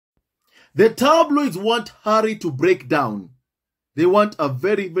The tabloids want Harry to break down. They want a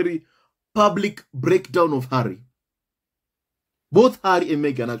very, very public breakdown of Harry. Both Harry and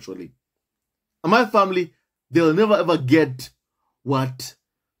Meghan, actually. And my family, they'll never ever get what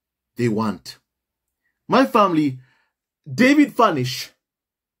they want. My family, David Furnish,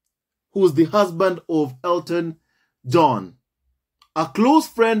 who is the husband of Elton John, a close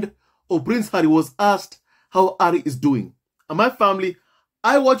friend of Prince Harry, was asked how Harry is doing. And my family,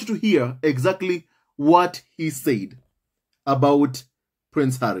 I want you to hear exactly what he said about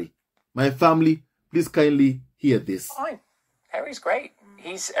Prince Harry. My family, please kindly hear this. Fine. Harry's great.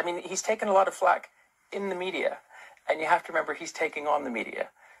 He's taken a lot of flack in the media. And you have to remember, he's taking on the media.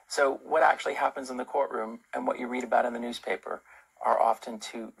 So what actually happens in the courtroom and what you read about in the newspaper are often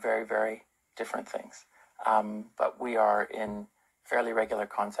two very, very different things. But we are in fairly regular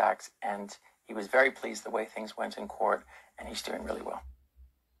contact, and he was very pleased the way things went in court, and he's doing really well.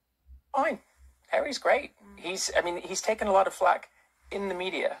 Fine. Harry's great. He's taken a lot of flack in the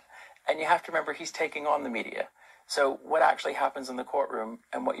media. And you have to remember, he's taking on the media. So what actually happens in the courtroom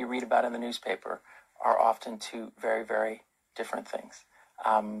and what you read about in the newspaper are often two very, very different things.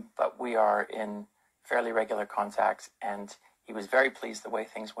 But we are in fairly regular contact, and he was very pleased the way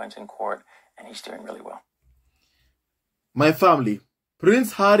things went in court, and he's doing really well. My family,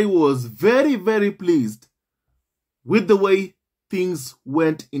 Prince Harry was very, very pleased with the way things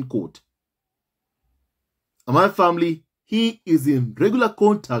went in court. And my family, he is in regular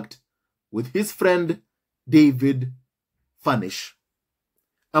contact with his friend David Furnish.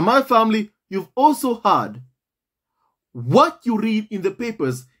 And my family, you've also heard what you read in the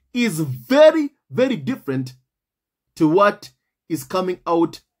papers is very, very different to what is coming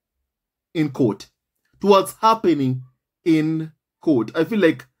out in court, to what's happening in court. I feel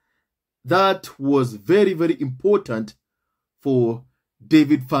like that was very, very important for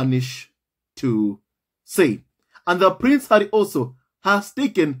David Furnish to say. And the Prince Harry also has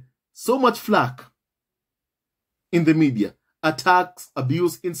taken so much flack in the media. Attacks,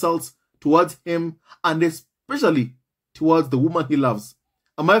 abuse, insults towards him, and especially towards the woman he loves.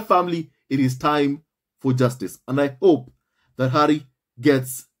 And my family, it is time for justice. And I hope that Harry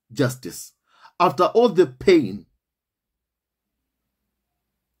gets justice. After all the pain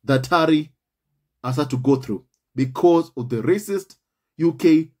that Harry has had to go through because of the racist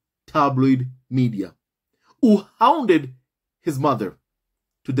UK tabloid media, who hounded his mother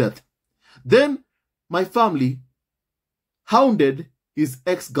to death. Then my family hounded his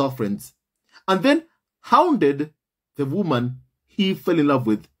ex-girlfriends, and then hounded the woman he fell in love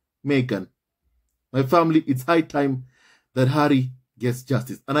with, Meghan. My family, it's high time that Harry gets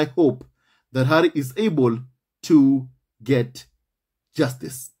justice. And I hope that Harry is able to get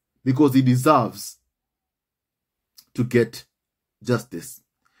justice, because he deserves to get justice.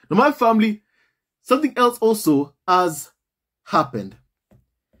 Now, my family, something else also has happened.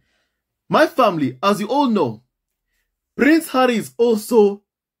 My family, as you all know, Prince Harry is also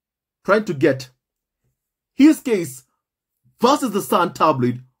trying to get his case versus the Sun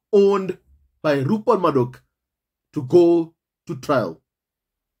tabloid owned by Rupert Murdoch to go to trial.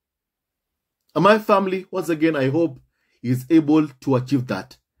 And my family, once again, I hope he is able to achieve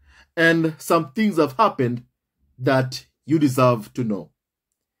that. And some things have happened that you deserve to know.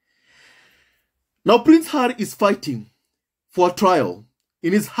 Now, Prince Harry is fighting for a trial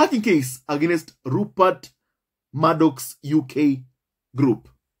in his hacking case against Rupert Murdoch's UK group.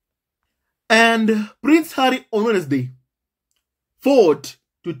 And Prince Harry on Wednesday fought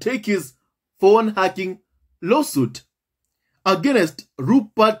to take his phone hacking lawsuit against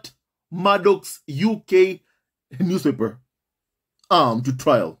Rupert Murdoch's UK newspaper to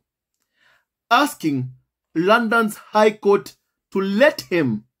trial, asking London's High Court to let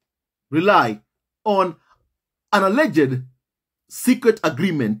him rely on an alleged secret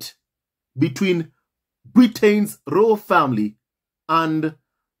agreement between Britain's royal family and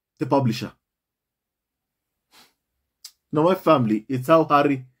the publisher. Now, my family, it's how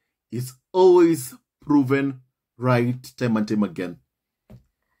Harry is always proven right time and time again.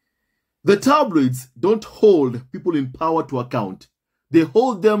 The tabloids don't hold people in power to account. They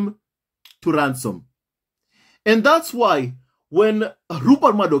hold them to ransom. And that's why when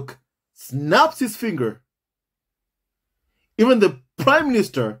Rupert Murdoch snaps his finger, even the Prime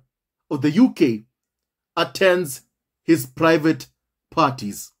Minister of the UK attends his private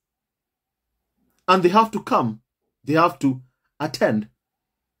parties. And they have to come. They have to attend.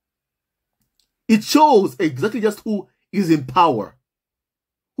 It shows exactly just who is in power.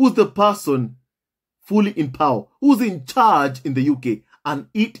 Who's the person fully in power? Who's in charge in the UK? And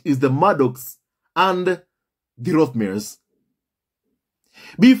it is the Murdochs and the Rothmers.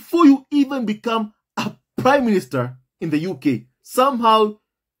 Before you even become a prime minister in the UK, somehow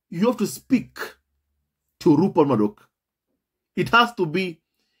you have to speak to Rupert Murdoch. It has to be,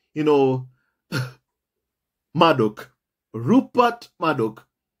 Murdoch, Rupert Murdoch,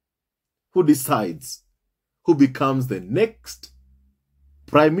 who decides who becomes the next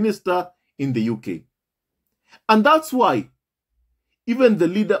prime minister in the UK. And that's why even the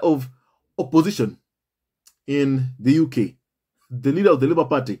leader of opposition in the UK, the leader of the Labour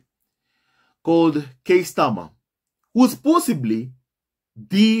Party, called Keir Starmer, who's possibly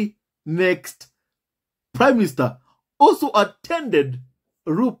the next prime minister, also attended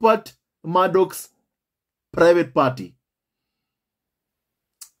Rupert Murdoch's private party.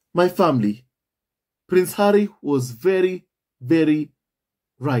 My family, Prince Harry was very, very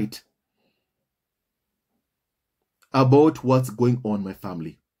right about what's going on, my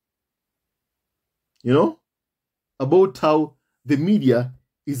family. About how the media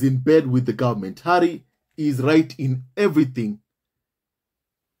is in bed with the government. Harry is right in everything.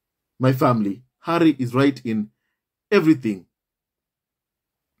 My family, Harry is right in everything.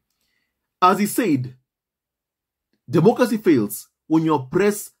 As he said, democracy fails when your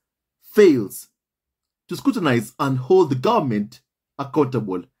press fails to scrutinize and hold the government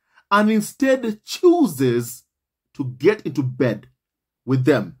accountable, and instead chooses to get into bed with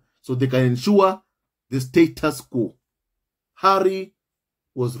them so they can ensure the status quo. Harry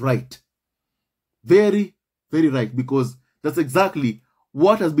was right. Very, very right, because that's exactly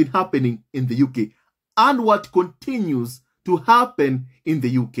what has been happening in the UK and what continues to happen in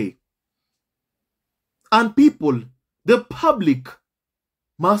the UK. And people, the public,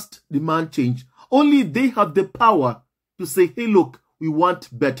 must demand change. Only they have the power to say, hey, look, we want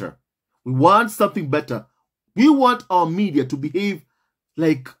better. We want something better. We want our media to behave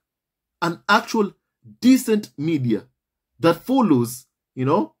like an actual decent media that follows,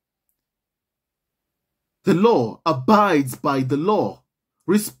 the law, abides by the law,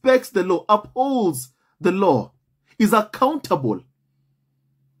 respects the law, upholds the law, is accountable.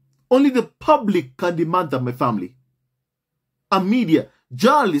 Only the public can demand that, my family. And media,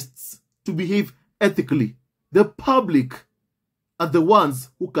 journalists, to behave ethically. The public are the ones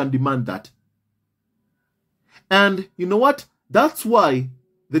who can demand that. And you know what? That's why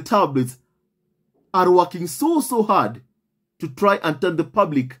the tabloids are working so hard to try and turn the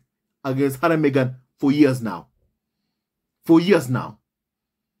public against Harry and Meghan for years now. For years now.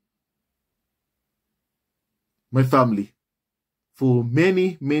 My family. For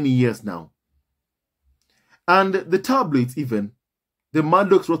many, many years now. And the tabloids even, the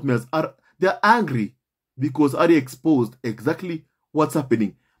Murdoch's Rothmans, they're angry because Harry exposed exactly what's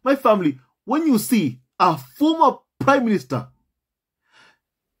happening. My family, when you see a former prime minister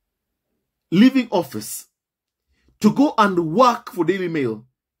leaving office to go and work for Daily Mail,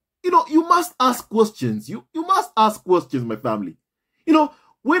 you must ask questions. You must ask questions, my family.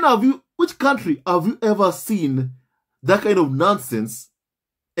 Which country have you ever seen that kind of nonsense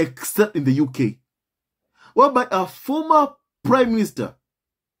except in the UK? Whereby a former prime minister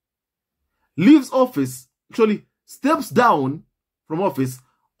leaves office, actually steps down from office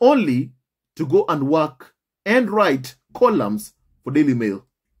only to go and work and write columns for Daily Mail.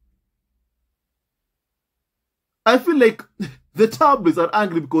 I feel like the tabloids are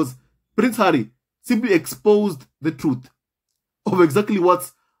angry because Prince Harry simply exposed the truth of exactly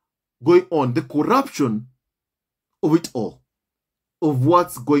what's going on, the corruption of it all, of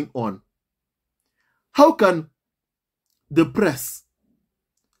what's going on. How can the press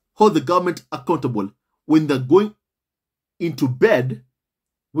hold the government accountable when they're going into bed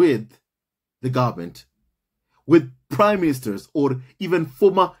with the government, with prime ministers or even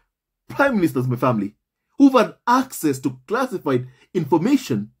former prime ministers, my family, who've had access to classified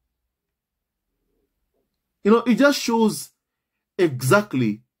information? It just shows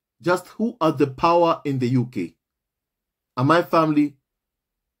exactly just who are the power in the UK. And my family,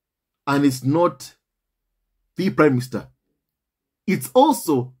 and it's not the prime minister. It's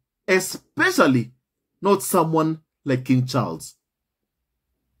also, especially, not someone like King Charles.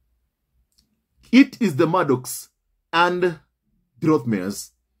 It is the Murdochs and the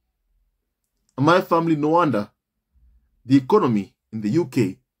Rothmans. And my family, no wonder the economy in the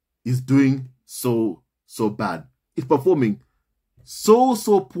UK is doing so bad. It's performing so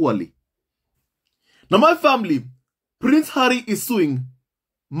poorly. Now, my family, Prince Harry is suing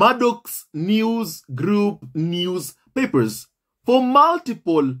Murdoch's news group newspapers for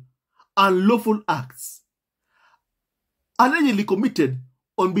multiple unlawful acts allegedly committed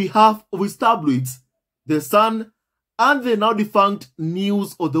on behalf of his tabloids, The Sun and the now defunct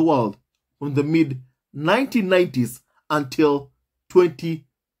News of the World, from the mid-1990s until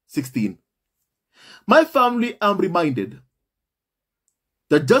 2016. My family, I'm reminded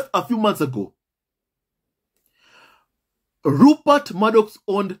that just a few months ago, Rupert Murdoch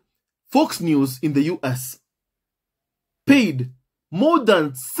owned Fox News in the US paid more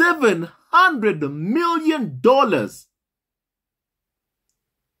than $700 million to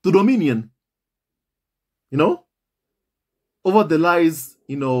Dominion, over the lies,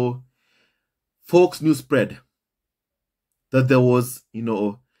 Fox News spread that there was,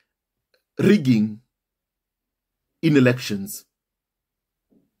 rigging in elections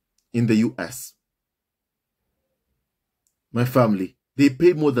in the US. My family, they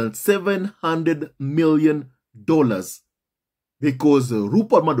paid more than $700 million because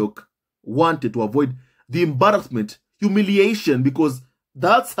Rupert Murdoch wanted to avoid the embarrassment, humiliation, because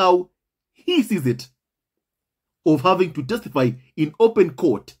that's how he sees it, of having to testify in open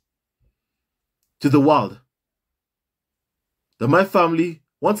court to the world. That my family,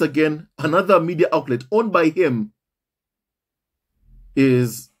 once again, another media outlet owned by him,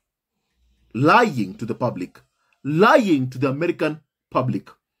 is lying to the public, lying to the American public.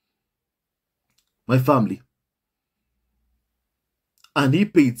 My family. And he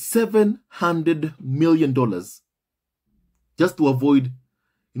paid $700 million just to avoid,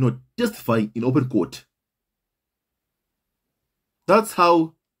 testifying in open court. That's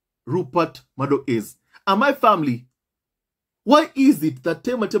how Rupert Murdoch is. And my family, why is it that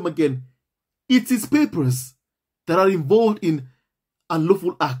time and time again, it's his papers that are involved in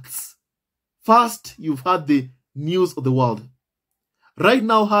unlawful acts? First, you've had the news of the world. Right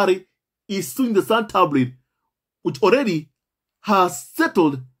now, Harry is suing the Sun tabloid, which already has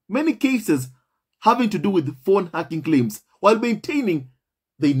settled many cases having to do with phone hacking claims, while maintaining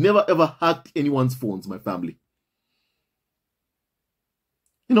they never ever hacked anyone's phones, my family.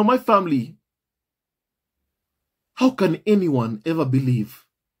 My family, how can anyone ever believe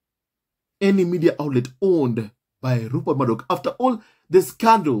any media outlet owned by Rupert Murdoch after all the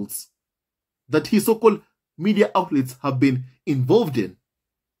scandals that his so-called media outlets have been involved in?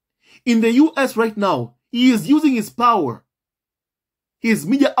 In the US right now, he is using his power, his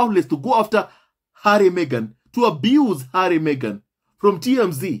media outlets, to go after Harry and Meghan, to abuse Harry and Meghan from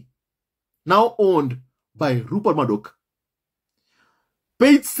TMZ, now owned by Rupert Murdoch.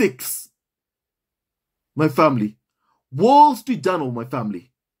 Page 6, my family. Wall Street Journal, my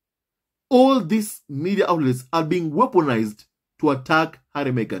family. All these media outlets are being weaponized to attack Harry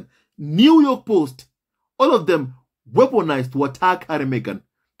and Meghan. New York Post, all of them weaponized to attack Harry and Meghan,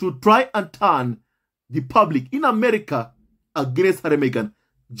 to try and turn the public in America against Harry and Meghan,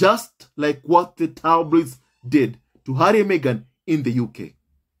 just like what the tabloids did to Harry and Meghan in the UK.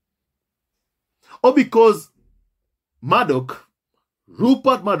 Or because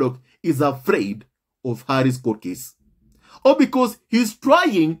Rupert Murdoch, is afraid of Harry's court case. Or because he's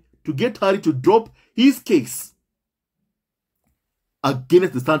trying to get Harry to drop his case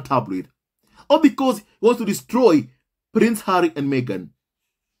against the Sun tabloid. Or because he wants to destroy Prince Harry and Meghan,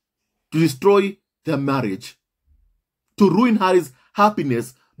 to destroy their marriage, to ruin Harry's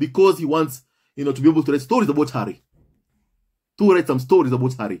happiness, because he wants, to be able to write stories about Harry. To write some stories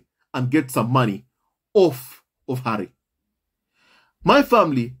about Harry and get some money off of Harry. My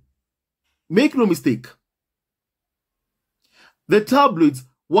family, make no mistake, the tabloids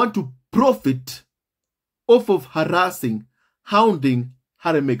want to profit off of harassing, hounding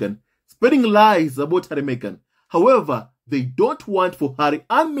Harry and Meghan, spreading lies about Harry and Meghan. However, they don't want for Harry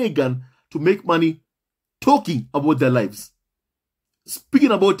and Meghan to make money talking about their lives,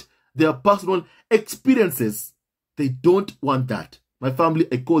 speaking about their personal experiences. They don't want that. My family,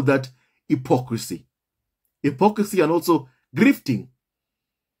 I call that hypocrisy. Hypocrisy and also grifting.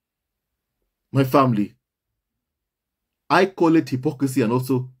 My family, I call it hypocrisy and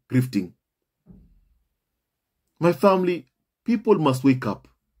also grifting. My family, people must wake up.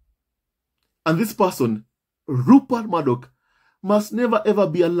 And this person, Rupert Murdoch, must never ever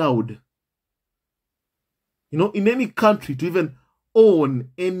be allowed, in any country to even own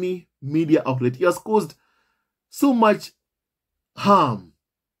any media outlet. He has caused so much harm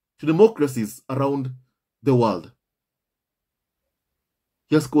to democracies around the world.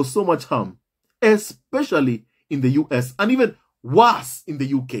 He has caused so much harm, especially in the US, and even worse in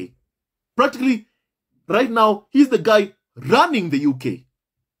the UK. Practically, right now, he's the guy running the UK.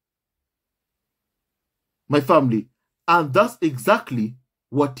 My family, and that's exactly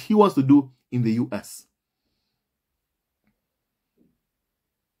what he wants to do in the US.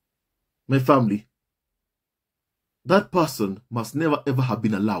 My family, that person must never ever have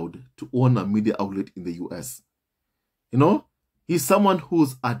been allowed to own a media outlet in the US. He's someone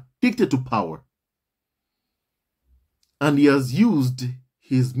who's addicted to power. And he has used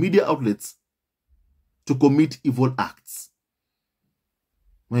his media outlets to commit evil acts.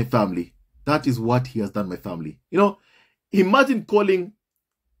 My family, that is what he has done, my family. You know, imagine calling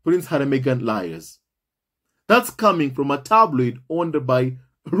Prince Harry and Meghan liars. That's coming from a tabloid owned by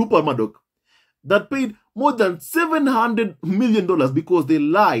Rupert Murdoch that paid more than $700 million because they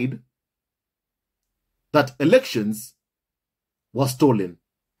lied that elections were stolen.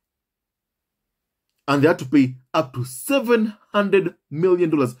 And they had to pay up to $700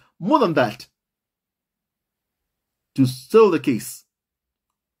 million, more than that, to settle the case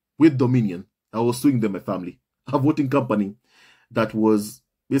with Dominion. I was suing them, my family, a voting company that was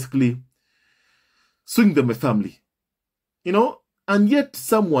basically suing them, my family. You know, and yet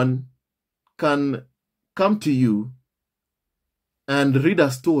someone can come to you and read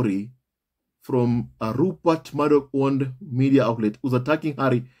a story from a Rupert Murdoch-owned media outlet who's attacking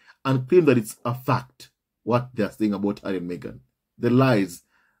Harry and claim that it's a fact what they're saying about Harry and Meghan. The lies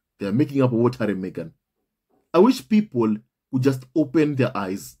they're making up about Harry and Meghan. I wish people would just open their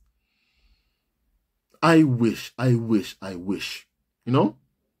eyes. I wish. You know?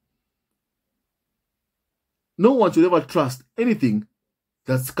 No one should ever trust anything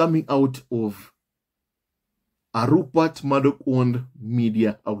that's coming out of a Rupert Murdoch-owned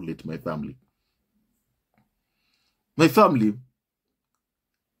media outlet, my family. My family,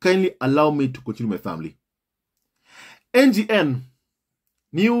 kindly allow me to continue, my family. NGN,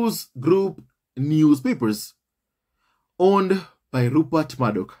 News Group newspapers owned by Rupert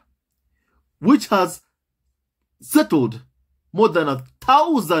Murdoch, which has settled more than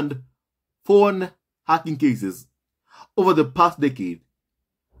 1,000 phone hacking cases over the past decade,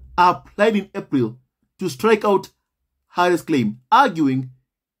 applied in April to strike out Harry's claim, arguing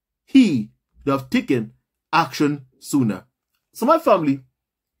he would have taken action sooner. So my family,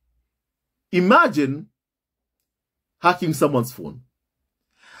 imagine hacking someone's phone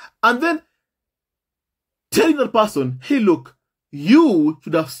and then telling that person, hey, look, you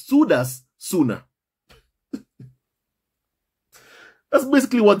should have sued us sooner. That's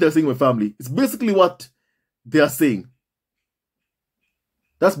basically what they're saying, my family. It's basically what they are saying.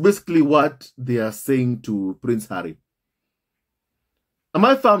 That's basically what they are saying to Prince Harry. And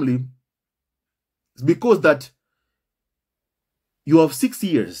my family, it's because that you have 6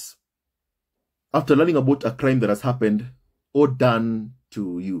 years after learning about a crime that has happened or done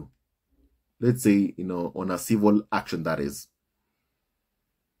to you. Let's say, you know, on a civil action, that is.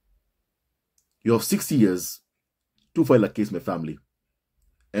 You have 6 years to file a case, my family.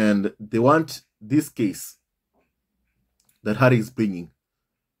 And they want this case that Harry is bringing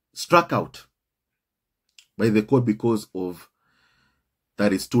struck out by the court because of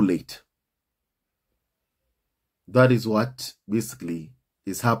that it's too late. That is what basically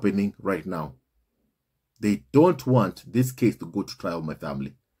is happening right now. They don't want this case to go to trial, my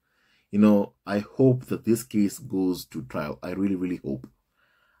family. You know, I hope that this case goes to trial. I really, really hope.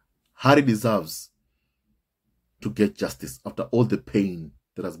 Harry deserves to get justice after all the pain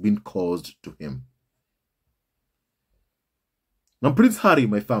that has been caused to him. Now, Prince Harry,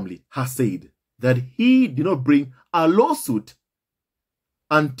 my family, has said that he did not bring a lawsuit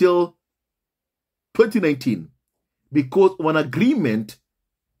until 2019 because of an agreement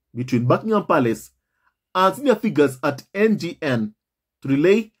between Buckingham Palace and senior figures at NGN to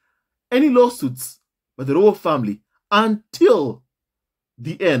delay any lawsuits by the royal family until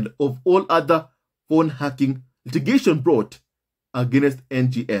the end of all other phone hacking litigation brought against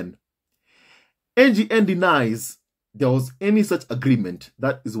NGN. NGN denies there was any such agreement.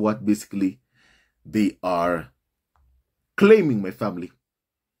 That is what basically they are claiming, my family.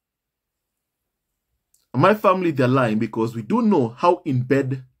 My family, they're lying because we don't know how in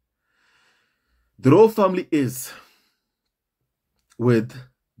bed the royal family is with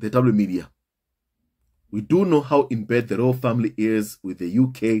the tabloid media. We do know how in bed the royal family is with the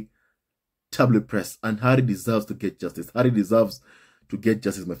UK tabloid press, and Harry deserves to get justice. Harry deserves to get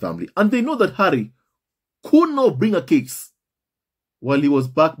justice, my family. And they know that Harry could not bring a case while he was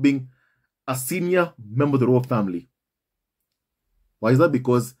back being a senior member of the royal family. Why is that?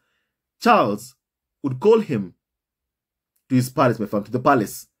 Because Charles would call him to his palace, my family, to the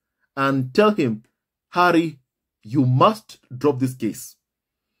palace, and tell him, Harry, you must drop this case.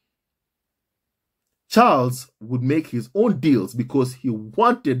 Charles would make his own deals because he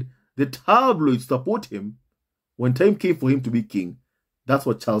wanted the tabloids to support him when time came for him to be king. That's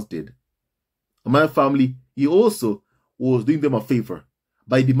what Charles did. And my family, he also was doing them a favor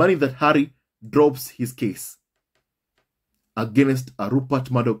by demanding that Harry drops his case against a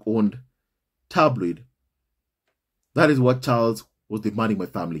Rupert Murdoch-owned tabloid. That is what Charles was demanding, my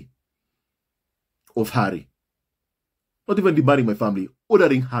family, of Harry. not even demanding, my family,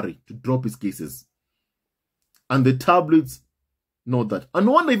 ordering Harry to drop his cases. And the tabloids know that. And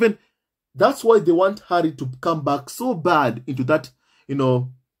no wonder even, that's why they want Harry to come back so bad into that, to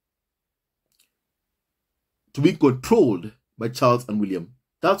be controlled by Charles and William.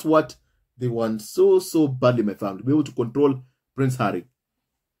 That's what they want so badly, my family. To be able to control Prince Harry.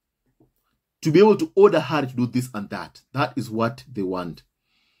 To be able to order Harry to do this and that. That is what they want.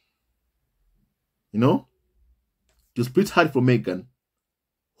 To split Harry from Meghan,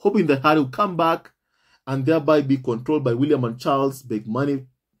 hoping that Harry will come back and thereby be controlled by William and Charles, beg money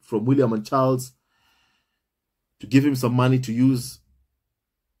from William and Charles to give him some money to use,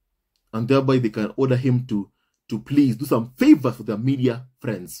 and thereby they can order him to please do some favors for their media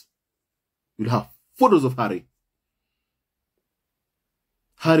friends. You'll have photos of Harry.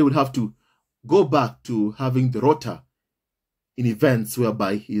 Harry would have to go back to having the rota in events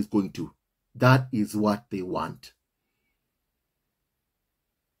whereby he is going to. That is what they want.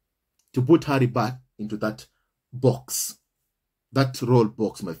 To put Harry back into that box, that roll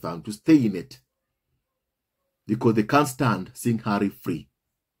box, my family, to stay in it. Because they can't stand seeing Harry free.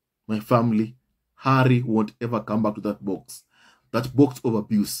 My family, Harry won't ever come back to that box of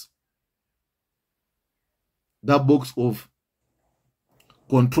abuse. That box of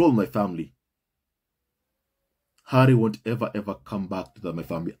control, my family. Harry won't ever come back to that, my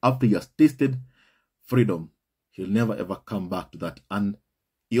family. After he has tasted freedom, he'll never ever come back to that. And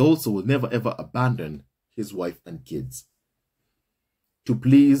he also will never ever abandon his wife and kids. To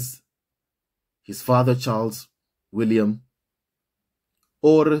please his father, Charles, William,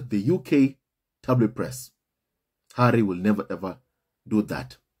 or the UK tabloid press. Harry will never ever do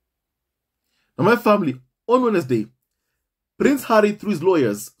that. Now, my family, on Wednesday, Prince Harry, through his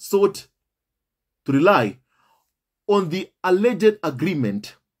lawyers, sought to rely on the alleged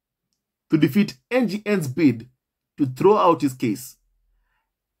agreement to defeat NGN's bid to throw out his case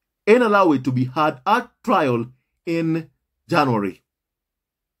and allow it to be heard at trial in January,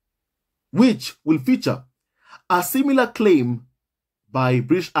 which will feature a similar claim by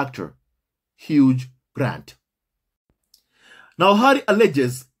British actor Hugh Grant. Now, Harry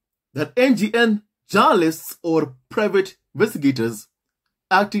alleges that NGN journalists or private investigators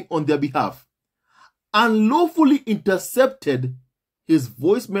acting on their behalf unlawfully intercepted his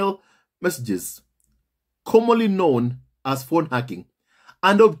voicemail messages, commonly known as phone hacking,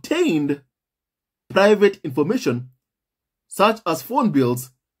 and obtained private information such as phone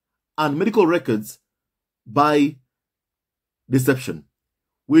bills and medical records by deception,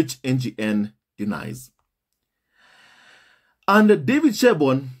 which NGN denies. And David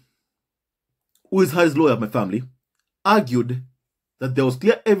Sherborne, who is Harry's lawyer, my family, argued that there was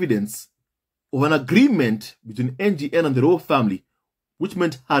clear evidence of an agreement between NGN and the royal family, which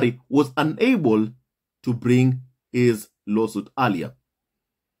meant Harry was unable to bring his lawsuit earlier.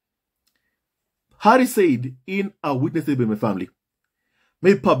 Harry said in a witness statement, my family,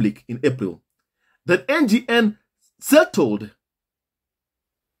 made public in April, that NGN settled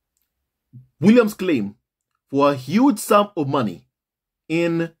William's claim for a huge sum of money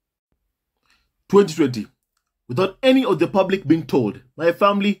in 2020 without any of the public being told. My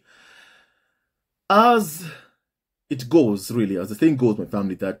family, as it goes, really, as the thing goes, my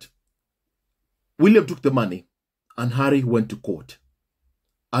family, that William took the money and Harry went to court.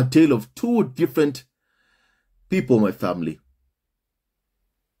 A tale of two different people, my family.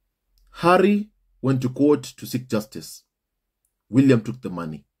 Harry went to court to seek justice. William took the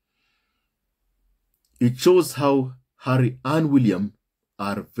money. It shows how Harry and William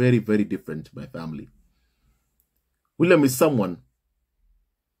are very, very different, my family. William is someone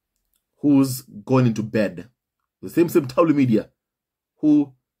who's gone into bed. The same tabloid media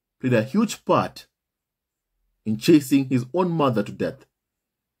who played a huge part in chasing his own mother to death.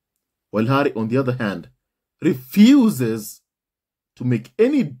 While Harry, on the other hand, refuses to make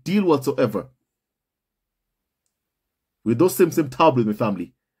any deal whatsoever with those same tabloids, my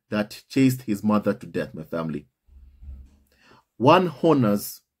family, that chased his mother to death, my family. One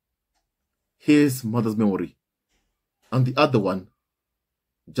honors his mother's memory, and the other one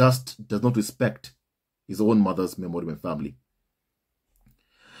just does not respect his own mother's memory, my family.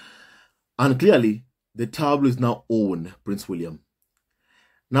 And clearly, the tabloids now own Prince William.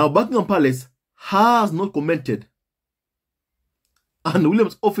 Now, Buckingham Palace has not commented, and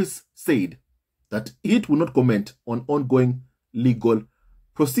William's office said that it will not comment on ongoing legal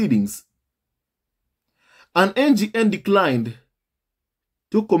proceedings. And NGN declined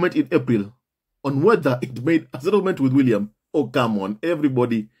to comment in April on whether it made a settlement with William. Oh, come on.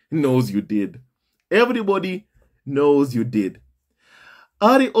 Everybody knows you did. Everybody knows you did.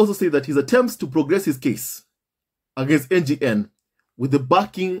 Harry also said that his attempts to progress his case against NGN with the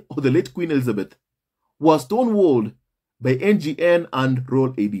backing of the late Queen Elizabeth was stonewalled by NGN and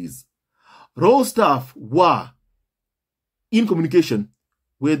Royal ADs. Royal staff were in communication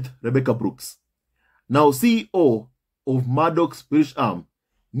with Rebecca Brooks, now CEO of Murdoch's British arm,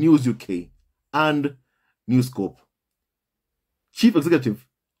 News UK and News Corp, Chief Executive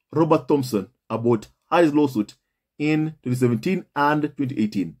Robert Thompson, about Harry's lawsuit in 2017 and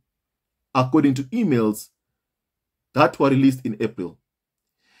 2018, according to emails that were released in April.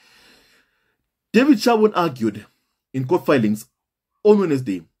 David Sherwin argued in court filings on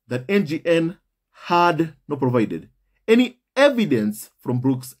Wednesday that NGN had not provided any evidence from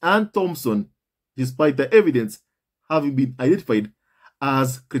Brooks and Thompson, despite the evidence having been identified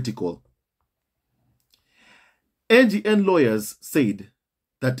as critical. NGN lawyers said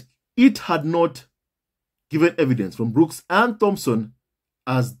that it had not given evidence from Brooks and Thompson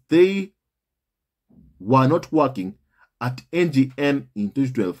as they were not working at NGN in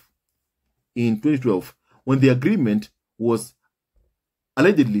 2012, when the agreement was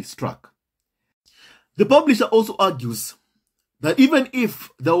allegedly struck. The publisher also argues that even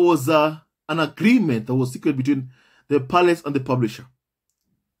if there was an agreement that was secret between the palace and the publisher,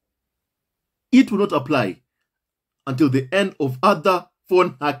 it will not apply until the end of other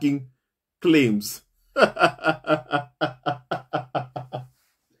phone hacking claims.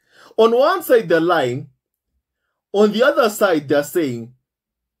 On one side, they're lying. On the other side, they're saying,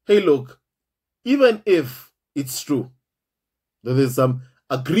 hey, look, even if it's true that there's some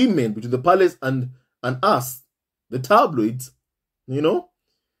agreement between the palace and us, the tabloids,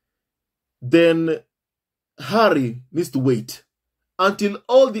 then Harry needs to wait until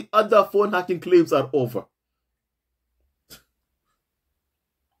all the other phone hacking claims are over.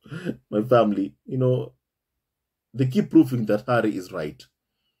 My family, they keep proving that Harry is right.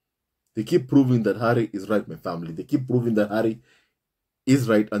 They keep proving that Harry is right, my family. They keep proving that Harry is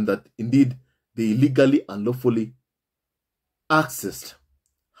right and that indeed they illegally and lawfully accessed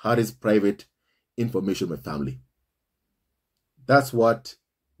Harry's private information, my family. That's what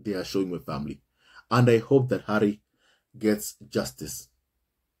they are showing, my family. And I hope that Harry gets justice.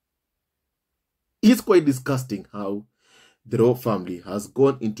 It's quite disgusting how the royal family has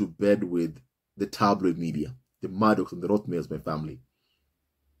gone into bed with the tabloid media, the Murdochs and the Rothmans, my family.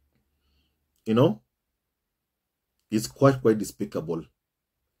 It's quite despicable.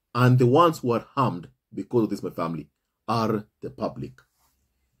 And the ones who are harmed because of this, my family, are the public.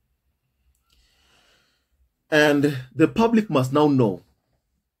 And the public must now know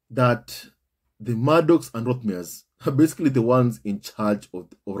that the Murdochs and Rothmans are basically the ones in charge of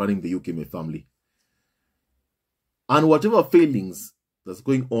running the UK, my family. And whatever failings that's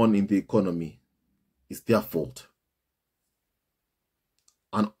going on in the economy is their fault.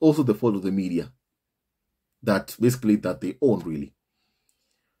 And also the fault of the media that they own, really,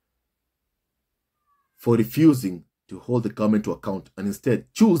 for refusing to hold the government to account and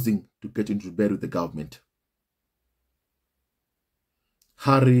instead choosing to get into bed with the government.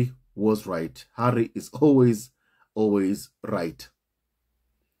 Harry was right. Harry is always right.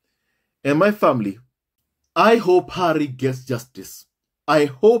 And my family, I hope Harry gets justice. I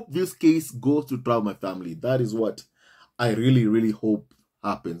hope this case goes to trial, my family. That is what I really hope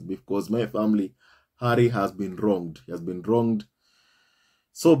happens, because my family, Harry has been wronged. He has been wronged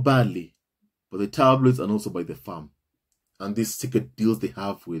so badly by the tabloids and also by the firm and these secret deals they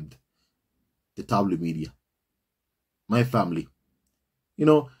have with the tabloid media. My family,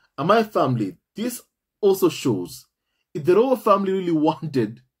 and my family, this also shows if the royal family really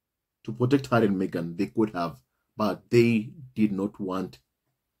wanted to protect Harry and Meghan, they could have, but they did not want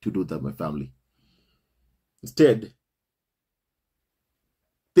to do that, my family. Instead,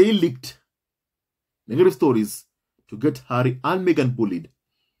 they leaked negative stories to get Harry and Meghan bullied,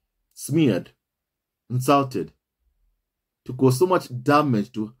 smeared, insulted, to cause so much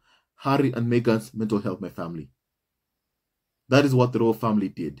damage to Harry and Meghan's mental health, my family. That is what the royal family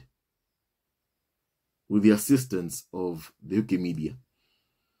did with the assistance of the UK media.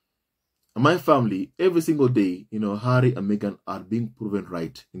 And my family, every single day, Harry and Meghan are being proven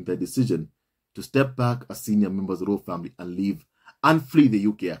right in their decision to step back as senior members of the royal family and leave and flee the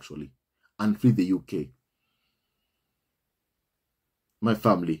UK, actually, and flee the UK. My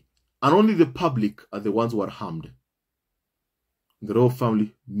family. And only the public are the ones who are harmed. The royal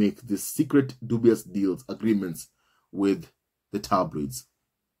family makes these secret, dubious deals, agreements with the tabloids.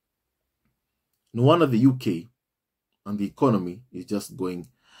 No wonder the UK and the economy is just going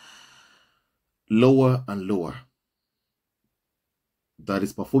lower and lower. That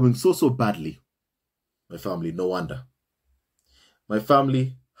is performing so badly. My family, no wonder. My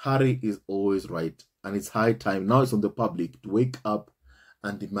family, Harry is always right. And it's high time. Now it's on the public to wake up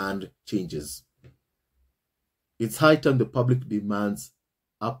and demand changes. It's high time the public demands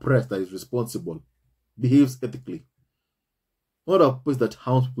a press that is responsible, behaves ethically. Not a press that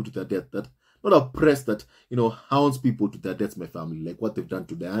hounds people to their death. Not a press that, hounds people to their deaths, my family, like what they've done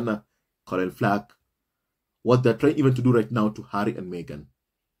to Diana, Colin Flack, what they're trying even to do right now to Harry and Meghan.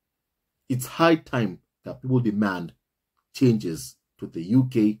 It's high time that people demand changes to the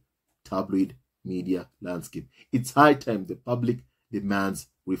UK tabloid media landscape. It's high time the public demands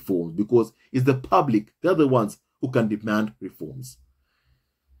reforms, because it's the public, they're the ones who can demand reforms.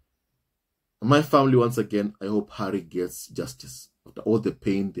 And my family, once again, I hope Harry gets justice. After all the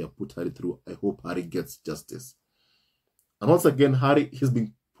pain they have put Harry through, I hope Harry gets justice. And once again, Harry has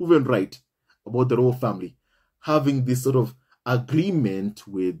been proven right about the royal family having this sort of agreement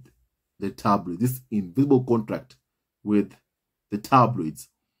with the tabloids, this invisible contract with the tabloids.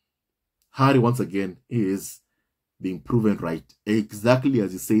 Harry, once again, is being proven right, exactly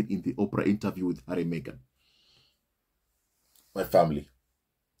as he said in the Oprah interview with Harry and Meghan. My family.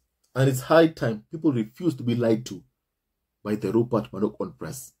 And it's high time people refuse to be lied to by the Rupert Murdoch own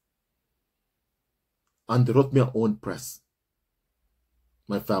press and the Rothmere own press.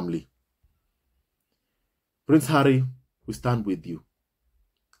 My family. Prince Harry, we stand with you.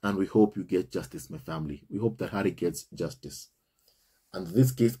 And we hope you get justice, my family. We hope that Harry gets justice. And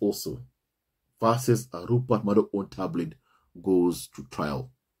this case also, versus a Rupert Murdoch own tabloid, goes to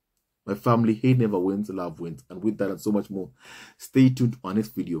trial. My family, hate never wins, love wins. And with that and so much more, stay tuned to our next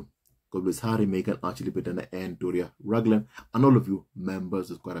video. God bless Harry, Meghan, Archie, Petana, and Doria, Raglan, and all of you members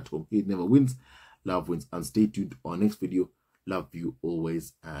of Squad at Home. Hate never wins, love wins. And stay tuned to our next video. Love you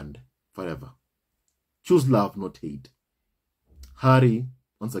always and forever. Choose love, not hate. Harry,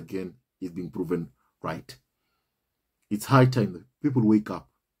 once again, is being proven right. It's high time that people wake up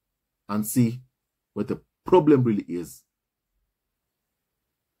and see what the problem really is.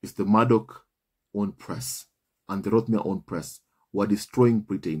 It's the Murdoch own press and the Rothmere own press who are destroying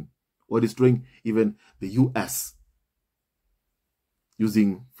Britain, who are destroying even the US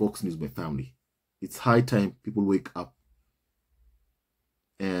using Fox News, my family. It's high time people wake up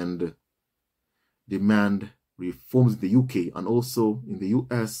and demand reforms in the UK and also in the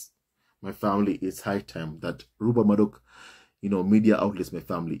US. My family, it's high time that Rupert Murdoch, media outlets, my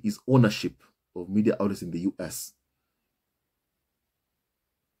family, his ownership of media outlets in the US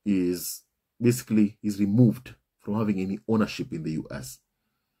is removed from having any ownership in the US.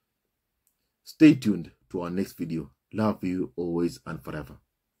 Stay tuned to our next video. Love you always and forever.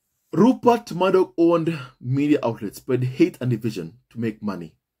 Rupert Murdoch owned media outlets spread hate and division to make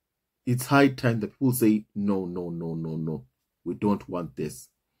money. It's high time that people say, no, no, no, no, no. We don't want this.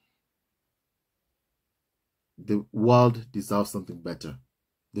 The world deserves something better.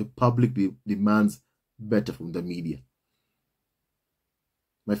 The public demands better from the media.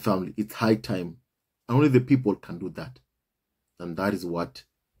 My family, it's high time. And only the people can do that. And that is what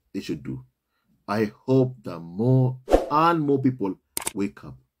they should do. I hope that more and more people wake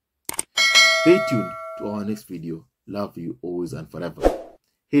up. Stay tuned to our next video. Love you always and forever.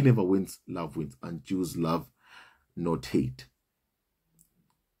 Hate never wins, love wins. And choose love, not hate.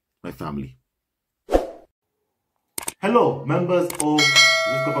 My family. Hello, members of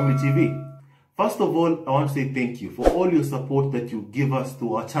Risco Family TV. First of all, I want to say thank you for all your support that you give us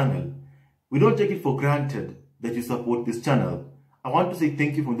to our channel. We don't take it for granted that you support this channel. I want to say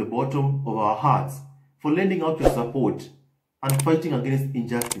thank you from the bottom of our hearts for lending out your support and fighting against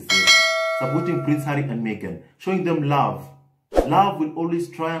injustices, supporting Prince Harry and Meghan, showing them love. Love will always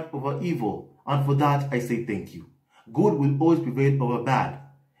triumph over evil, and for that I say thank you. Good will always prevail over bad.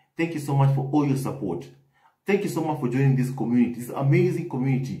 Thank you so much for all your support. Thank you so much for joining this community, this amazing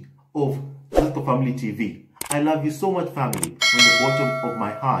community of Risco Family TV. I love you so much, family, from the bottom of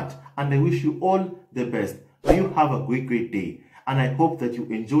my heart, and I wish you all the best. May you have a great day, and I hope that you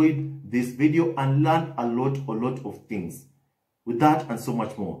enjoyed this video and learned a lot of things. With that and so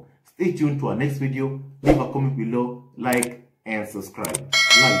much more, stay tuned to our next video. Leave a comment below, like, and subscribe.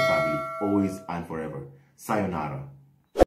 Love you, family, always and forever. Sayonara.